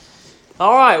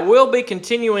All right, we'll be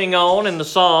continuing on in the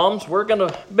Psalms. We're going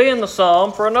to be in the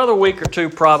Psalm for another week or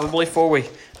two probably before we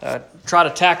try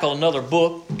to tackle another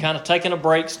book. Kind of taking a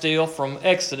break still from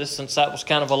Exodus since that was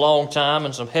kind of a long time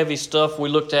and some heavy stuff we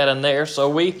looked at in there. So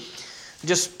we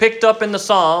just picked up in the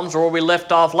Psalms where we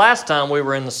left off last time we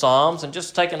were in the Psalms and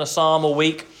just taking a Psalm a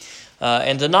week.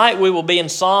 And tonight we will be in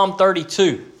Psalm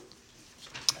 32.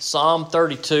 Psalm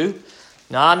 32.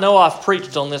 Now I know I've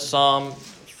preached on this Psalm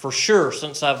for sure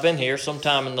since I've been here.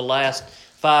 Sometime in the last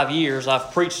 5 years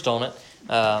I've preached on it.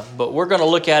 But we're going to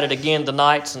look at it again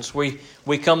tonight since we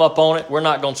come up on it. We're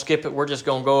not going to skip it. We're just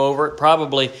going to go over it.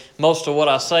 Probably most of what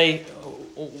I say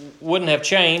wouldn't have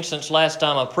changed since last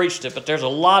time I preached it. But there's a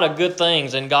lot of good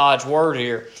things in God's Word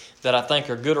here that I think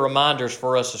are good reminders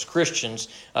for us as Christians,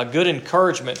 a good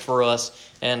encouragement for us.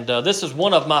 And this is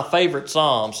one of my favorite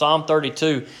Psalms. Psalm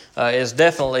 32 is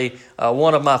definitely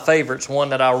one of my favorites, one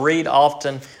that I read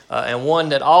often and one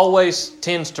that always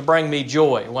tends to bring me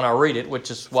joy when I read it,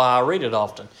 which is why I read it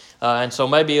often. And so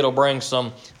maybe it'll bring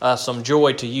some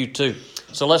joy to you too.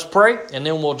 So let's pray and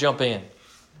then we'll jump in.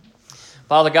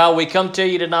 Father God, we come to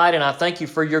you tonight, and I thank you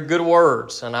for your good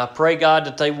words. And I pray, God,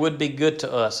 that they would be good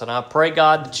to us. And I pray,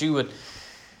 God, that you would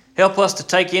help us to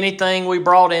take anything we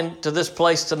brought into this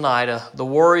place tonight, the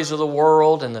worries of the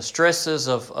world and the stresses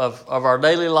of our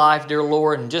daily life, dear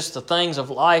Lord, and just the things of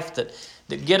life that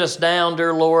get us down,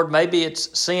 dear Lord. Maybe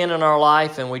it's sin in our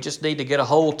life, and we just need to get a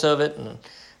hold of it. And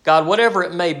God, whatever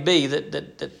it may be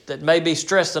that may be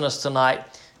stressing us tonight,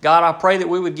 God, I pray that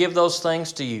we would give those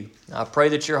things to you. I pray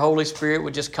that your Holy Spirit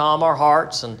would just calm our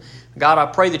hearts. And God, I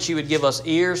pray that you would give us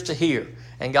ears to hear.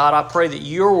 And God, I pray that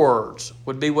your words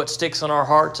would be what sticks in our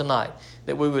heart tonight,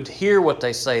 that we would hear what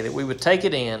they say, that we would take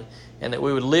it in, and that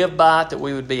we would live by it, that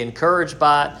we would be encouraged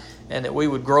by it, and that we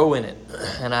would grow in it.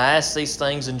 And I ask these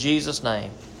things in Jesus'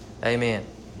 name. Amen.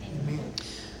 Amen.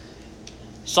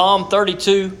 Psalm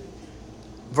 32,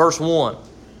 verse 1.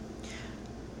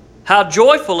 How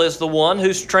joyful is the one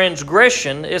whose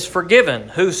transgression is forgiven,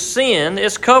 whose sin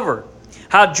is covered.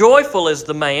 How joyful is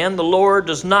the man the Lord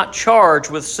does not charge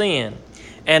with sin,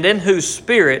 and in whose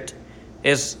spirit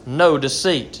is no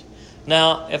deceit.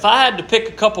 Now, if I had to pick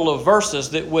a couple of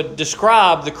verses that would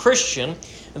describe the Christian,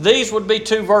 these would be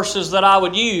two verses that I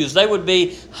would use. They would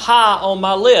be high on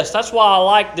my list. That's why I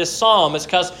like this psalm. It's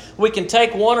because we can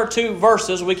take one or two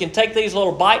verses, we can take these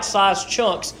little bite-sized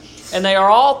chunks, and they are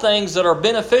all things that are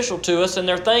beneficial to us, and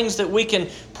they're things that we can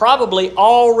probably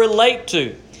all relate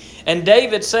to. And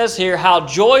David says here, how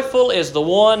joyful is the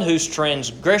one whose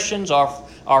transgressions are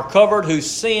covered, whose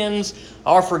sins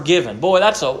are forgiven. Boy,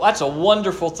 that's a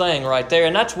wonderful thing right there.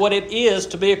 And that's what it is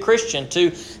to be a Christian,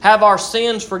 to have our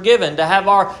sins forgiven, to have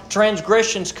our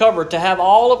transgressions covered, to have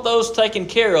all of those taken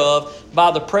care of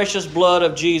by the precious blood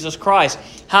of Jesus Christ.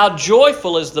 How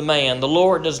joyful is the man the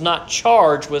Lord does not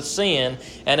charge with sin,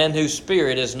 and in whose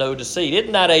spirit is no deceit.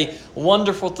 Isn't that a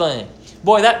wonderful thing?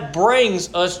 Boy, that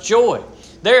brings us joy.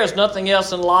 There is nothing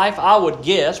else in life, I would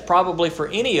guess, probably for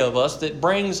any of us, that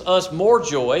brings us more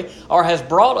joy or has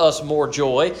brought us more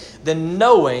joy than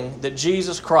knowing that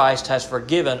Jesus Christ has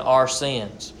forgiven our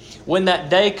sins. When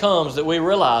that day comes that we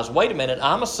realize, wait a minute,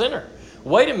 I'm a sinner.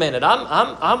 Wait a minute,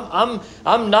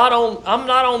 I'm not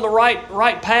on the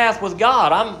right path with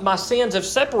God. My sins have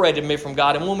separated me from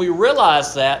God. And when we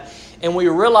realize that, and we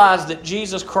realize that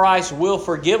Jesus Christ will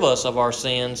forgive us of our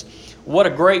sins, what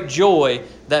a great joy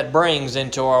that brings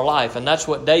into our life. And that's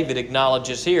what David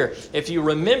acknowledges here. If you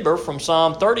remember from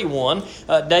Psalm 31,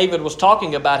 David was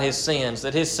talking about his sins,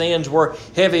 that his sins were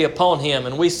heavy upon him.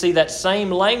 And we see that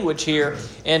same language here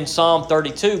in Psalm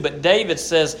 32. But David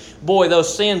says, boy,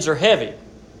 those sins are heavy.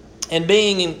 And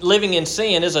living in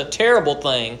sin is a terrible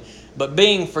thing. But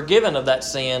being forgiven of that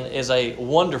sin is a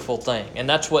wonderful thing. And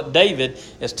that's what David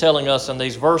is telling us in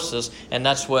these verses. And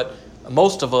that's what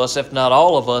most of us, if not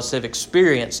all of us, have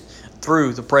experienced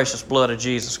through the precious blood of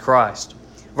Jesus Christ.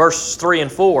 Verses 3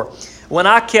 and 4. When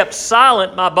I kept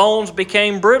silent, my bones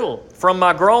became brittle from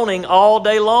my groaning all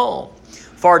day long.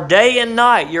 For day and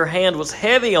night your hand was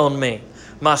heavy on me.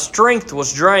 My strength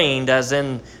was drained as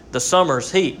in the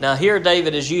summer's heat. Now here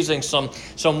David is using some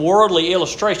worldly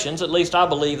illustrations. At least I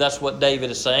believe that's what David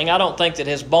is saying. I don't think that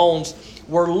his bones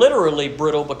were literally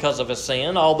brittle because of his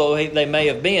sin, although they may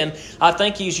have been. I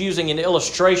think he's using an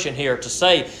illustration here to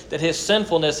say that his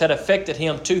sinfulness had affected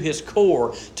him to his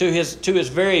core, to his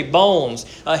very bones.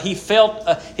 He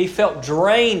felt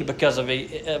drained because of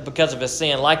his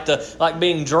sin, like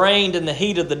being drained in the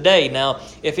heat of the day. Now,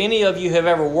 if any of you have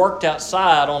ever worked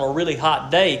outside on a really hot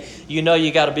day, you know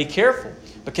you got to be careful.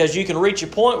 because you can reach a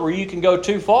point where you can go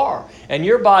too far, and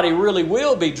your body really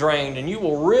will be drained, and you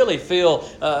will really feel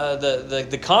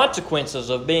the consequences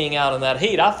of being out in that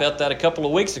heat. I felt that a couple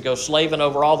of weeks ago, slaving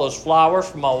over all those flowers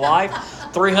for my wife.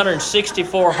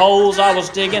 364 holes I was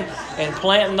digging and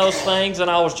planting those things, and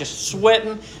I was just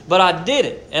sweating, but I did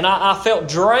it, and I felt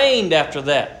drained after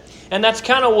that. And that's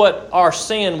kind of what our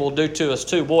sin will do to us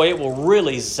too. Boy, it will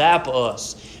really zap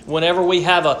us. Whenever we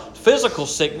have a physical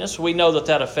sickness, we know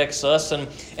that affects us.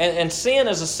 And sin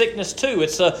is a sickness too.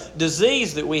 It's a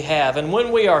disease that we have. And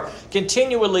when we are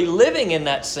continually living in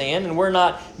that sin and we're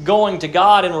not going to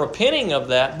God and repenting of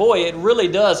that, boy, it really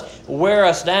does wear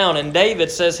us down. And David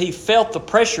says he felt the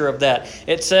pressure of that.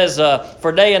 It says,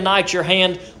 for day and night your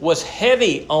hand was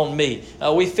heavy on me.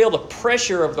 We feel the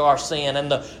pressure of our sin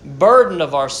and the burden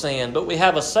of our sin. But we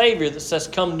have a Savior that says,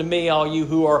 come to me, all you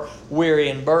who are weary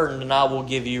and burdened, and I will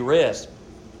give you rest.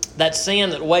 That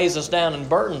sin that weighs us down and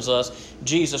burdens us,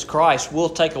 Jesus Christ will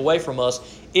take away from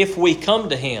us if we come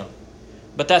to Him.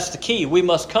 But that's the key. We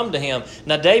must come to Him.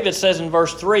 Now David says in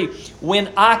verse 3,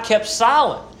 when I kept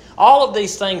silent. All of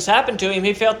these things happened to him.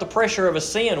 He felt the pressure of a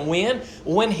sin.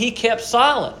 When he kept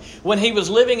silent. When he was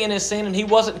living in his sin and he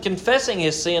wasn't confessing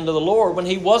his sin to the Lord. When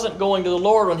he wasn't going to the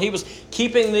Lord. When he was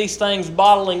keeping these things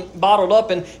bottled up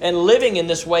and living in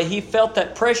this way. He felt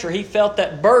that pressure. He felt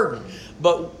that burden.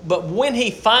 But when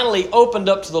he finally opened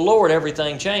up to the Lord,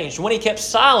 everything changed. When he kept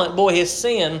silent, boy, his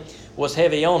sin was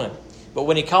heavy on him. But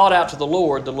when he called out to the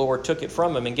Lord took it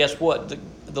from him. And guess what?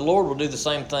 The Lord will do the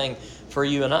same thing for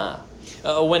you and I.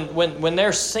 When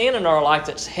there's sin in our life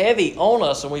that's heavy on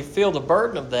us and we feel the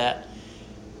burden of that,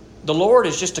 the Lord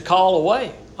is just a call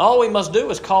away. All we must do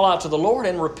is call out to the Lord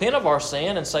and repent of our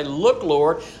sin and say, look,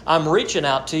 Lord, I'm reaching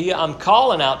out to you. I'm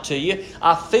calling out to you.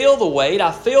 I feel the weight.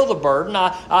 I feel the burden.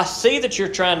 I see that you're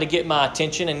trying to get my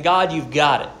attention, and God, you've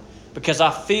got it, because I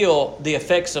feel the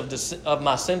effects of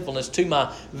my sinfulness to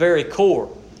my very core.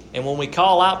 And when we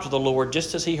call out to the Lord,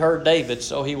 just as He heard David,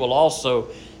 so He will also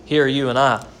hear you and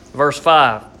I. Verse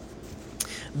 5,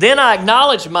 then I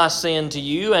acknowledged my sin to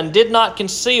you and did not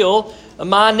conceal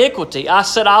my iniquity. I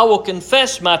said, I will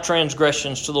confess my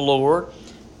transgressions to the Lord,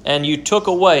 and you took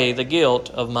away the guilt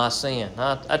of my sin.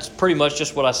 That's pretty much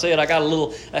just what I said. I got a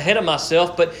little ahead of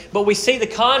myself, but we see the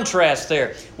contrast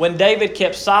there. When David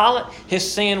kept silent,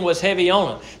 his sin was heavy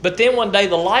on him. But then one day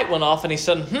the light went off and he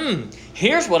said,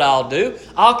 here's what I'll do.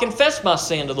 I'll confess my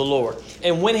sin to the Lord.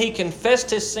 And when he confessed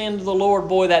his sin to the Lord,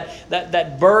 boy,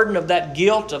 that burden of that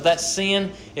guilt, of that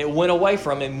sin, it went away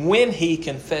from him when he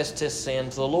confessed his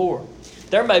sin to the Lord.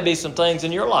 There may be some things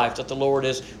in your life that the Lord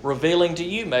is revealing to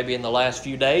you, maybe in the last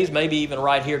few days, maybe even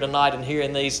right here tonight and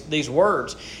hearing these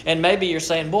words. And maybe you're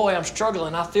saying, boy, I'm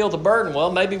struggling, I feel the burden.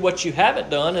 Well, maybe what you haven't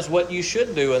done is what you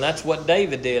should do, and that's what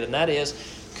David did, and that is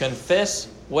confess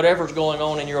whatever's going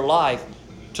on in your life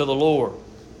to the Lord.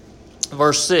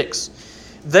 Verse 6,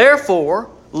 therefore,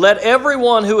 let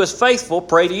everyone who is faithful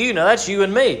pray to you. Now, that's you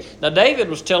and me. Now, David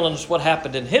was telling us what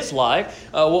happened in his life,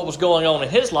 what was going on in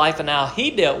his life, and how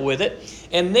he dealt with it.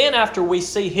 And then after we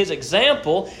see his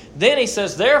example, then he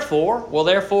says, therefore,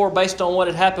 based on what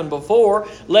had happened before,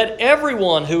 let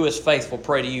everyone who is faithful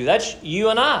pray to you. That's you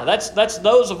and I. That's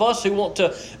those of us who want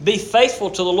to be faithful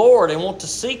to the Lord and want to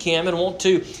seek Him and want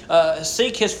to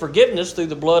seek His forgiveness through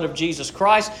the blood of Jesus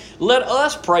Christ. Let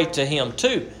us pray to Him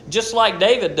too. Just like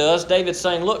David does. David's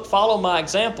saying, look, follow my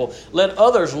example. Let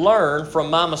others learn from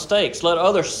my mistakes. Let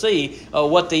others see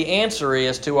what the answer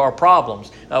is to our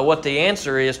problems, what the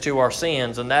answer is to our sins,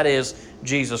 and that is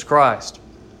Jesus Christ.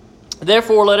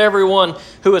 Therefore, let everyone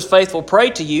who is faithful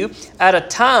pray to you at a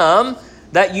time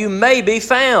that you may be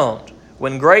found.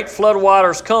 When great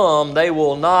floodwaters come, they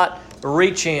will not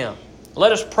reach him.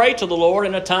 Let us pray to the Lord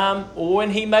in a time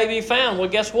when He may be found. Well,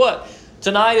 guess what?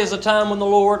 Tonight is a time when the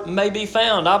Lord may be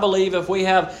found. I believe if we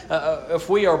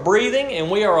are breathing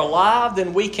and we are alive,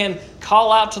 then we can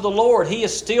call out to the Lord. He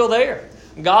is still there.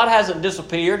 God hasn't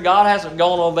disappeared. God hasn't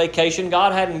gone on vacation.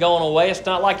 God hadn't gone away. It's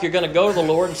not like you're going to go to the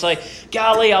Lord and say,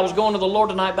 golly, I was going to the Lord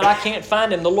tonight, but I can't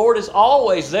find Him. The Lord is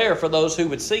always there for those who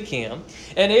would seek Him.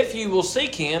 And if you will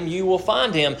seek Him, you will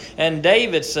find Him. And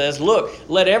David says, look,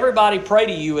 let everybody pray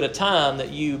to you at a time that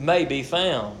you may be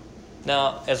found.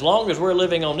 Now, as long as we're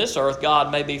living on this earth,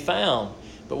 God may be found.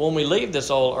 But when we leave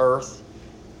this old earth,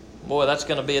 boy, that's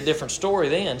going to be a different story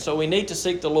then. So we need to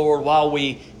seek the Lord while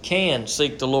we can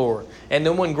seek the Lord. And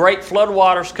then when great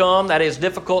floodwaters come, that is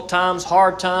difficult times,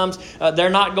 hard times, they're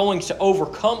not going to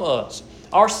overcome us.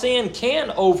 Our sin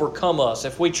can overcome us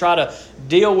if we try to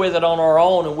deal with it on our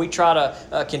own and we try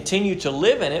to continue to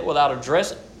live in it without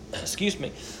addressing,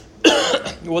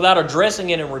 without addressing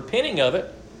it and repenting of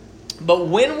it. But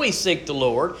when we seek the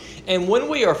Lord, and when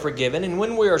we are forgiven, and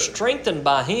when we are strengthened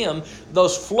by Him,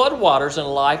 those floodwaters in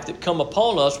life that come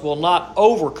upon us will not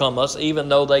overcome us, even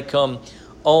though they come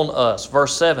on us.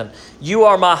 Verse 7, you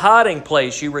are my hiding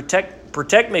place. You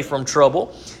protect me from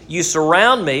trouble. You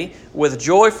surround me with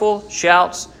joyful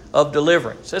shouts of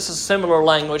deliverance. This is similar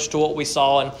language to what we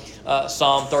saw in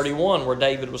Psalm 31, where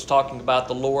David was talking about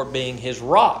the Lord being his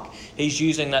rock. He's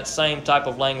using that same type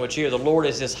of language here. The Lord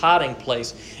is his hiding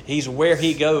place. He's where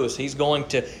he goes. He's going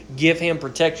to give him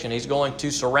protection. He's going to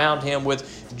surround him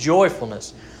with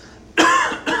joyfulness.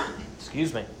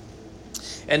 Excuse me.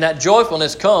 And that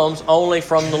joyfulness comes only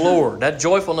from the Lord. That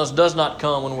joyfulness does not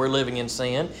come when we're living in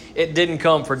sin. It didn't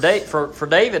come for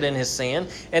David in his sin,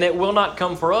 and it will not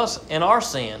come for us in our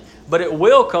sin. But it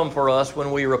will come for us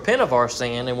when we repent of our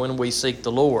sin and when we seek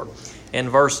the Lord. In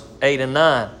verse 8 and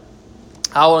 9,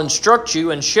 I will instruct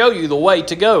you and show you the way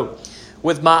to go.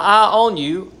 With my eye on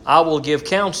you, I will give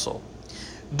counsel.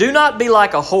 Do not be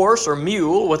like a horse or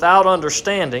mule without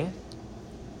understanding,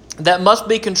 that must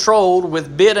be controlled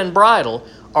with bit and bridle,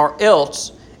 or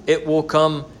else it will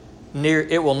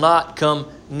not come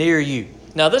near you.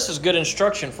 Now, this is good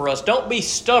instruction for us. Don't be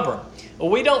stubborn.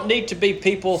 We don't need to be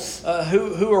people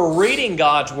who are reading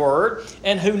God's Word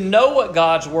and who know what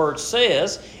God's Word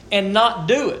says and not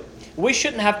do it. We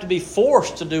shouldn't have to be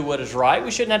forced to do what is right.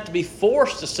 We shouldn't have to be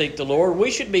forced to seek the Lord. We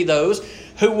should be those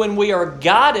who, when we are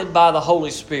guided by the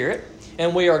Holy Spirit,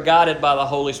 and we are guided by the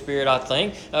Holy Spirit, I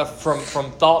think,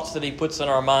 from thoughts that He puts in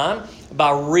our mind,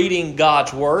 by reading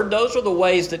God's Word. Those are the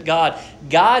ways that God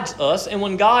guides us. And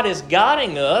when God is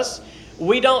guiding us,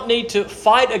 we don't need to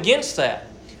fight against that.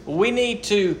 We need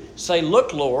to say,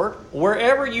 look, Lord,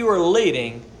 wherever you are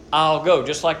leading, I'll go.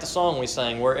 Just like the song we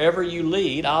sang, wherever you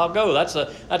lead, I'll go. That's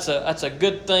a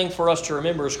good thing for us to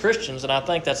remember as Christians, and I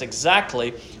think that's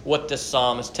exactly what this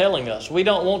psalm is telling us. We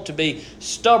don't want to be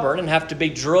stubborn and have to be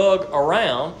drug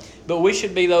around, but we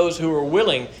should be those who are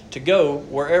willing to go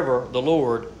wherever the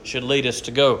Lord should lead us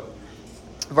to go.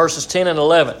 Verses 10 and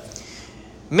 11.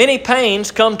 Many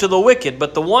pains come to the wicked,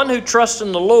 but the one who trusts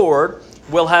in the Lord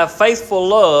will have faithful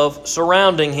love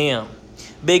surrounding him.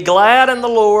 Be glad in the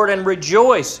Lord and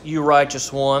rejoice, you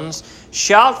righteous ones.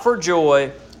 Shout for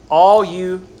joy, all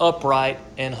you upright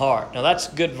in heart. Now that's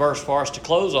a good verse for us to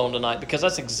close on tonight, because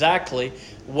that's exactly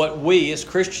what we as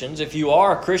Christians, if you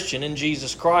are a Christian in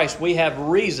Jesus Christ, we have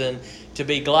reason to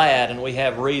be glad and we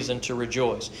have reason to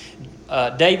rejoice.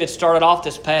 David started off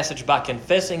this passage by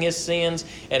confessing his sins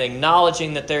and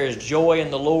acknowledging that there is joy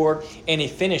in the Lord. And he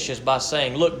finishes by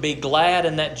saying, look, be glad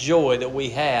in that joy that we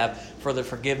have for the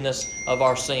forgiveness of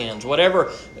our sins.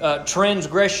 Whatever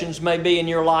transgressions may be in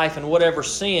your life and whatever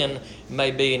sin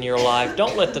may be in your life,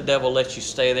 don't let the devil let you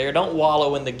stay there. Don't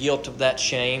wallow in the guilt of that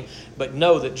shame, but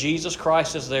know that Jesus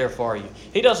Christ is there for you.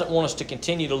 He doesn't want us to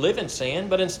continue to live in sin,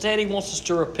 but instead He wants us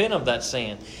to repent of that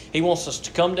sin. He wants us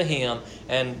to come to Him,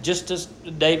 and just as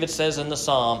David says in the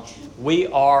Psalm,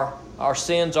 our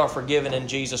sins are forgiven in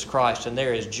Jesus Christ, and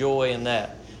there is joy in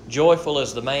that. Joyful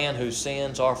is the man whose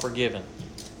sins are forgiven.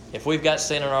 If we've got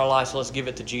sin in our lives, let's give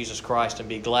it to Jesus Christ and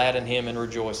be glad in Him and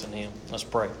rejoice in Him. Let's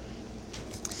pray.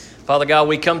 Father God,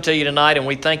 we come to You tonight and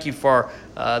we thank You for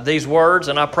these words,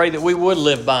 and I pray that we would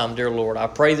live by them, dear Lord. I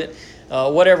pray that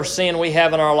whatever sin we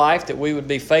have in our life, that we would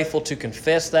be faithful to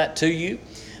confess that to You,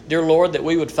 dear Lord, that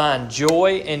we would find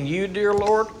joy in You, dear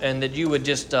Lord, and that You would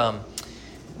just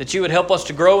that You would help us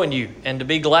to grow in You and to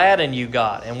be glad in You,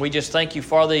 God. And we just thank You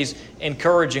for these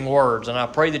encouraging words, and I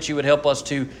pray that You would help us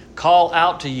to call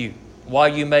out to You while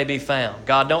You may be found.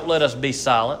 God, don't let us be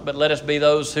silent, but let us be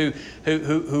those who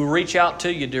reach out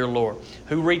to You, dear Lord,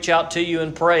 who reach out to You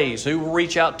in praise, who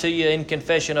reach out to You in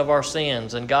confession of our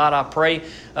sins. And God, I pray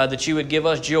that You would give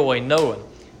us joy knowing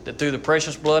that through the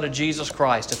precious blood of Jesus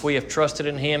Christ, if we have trusted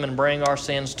in Him and bring our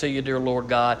sins to You, dear Lord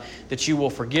God, that You will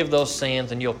forgive those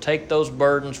sins and You'll take those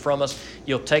burdens from us.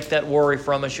 You'll take that worry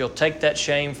from us. You'll take that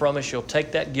shame from us. You'll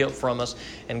take that guilt from us.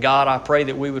 And God, I pray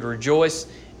that we would rejoice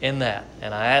in that.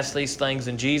 And I ask these things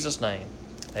in Jesus' name.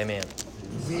 Amen.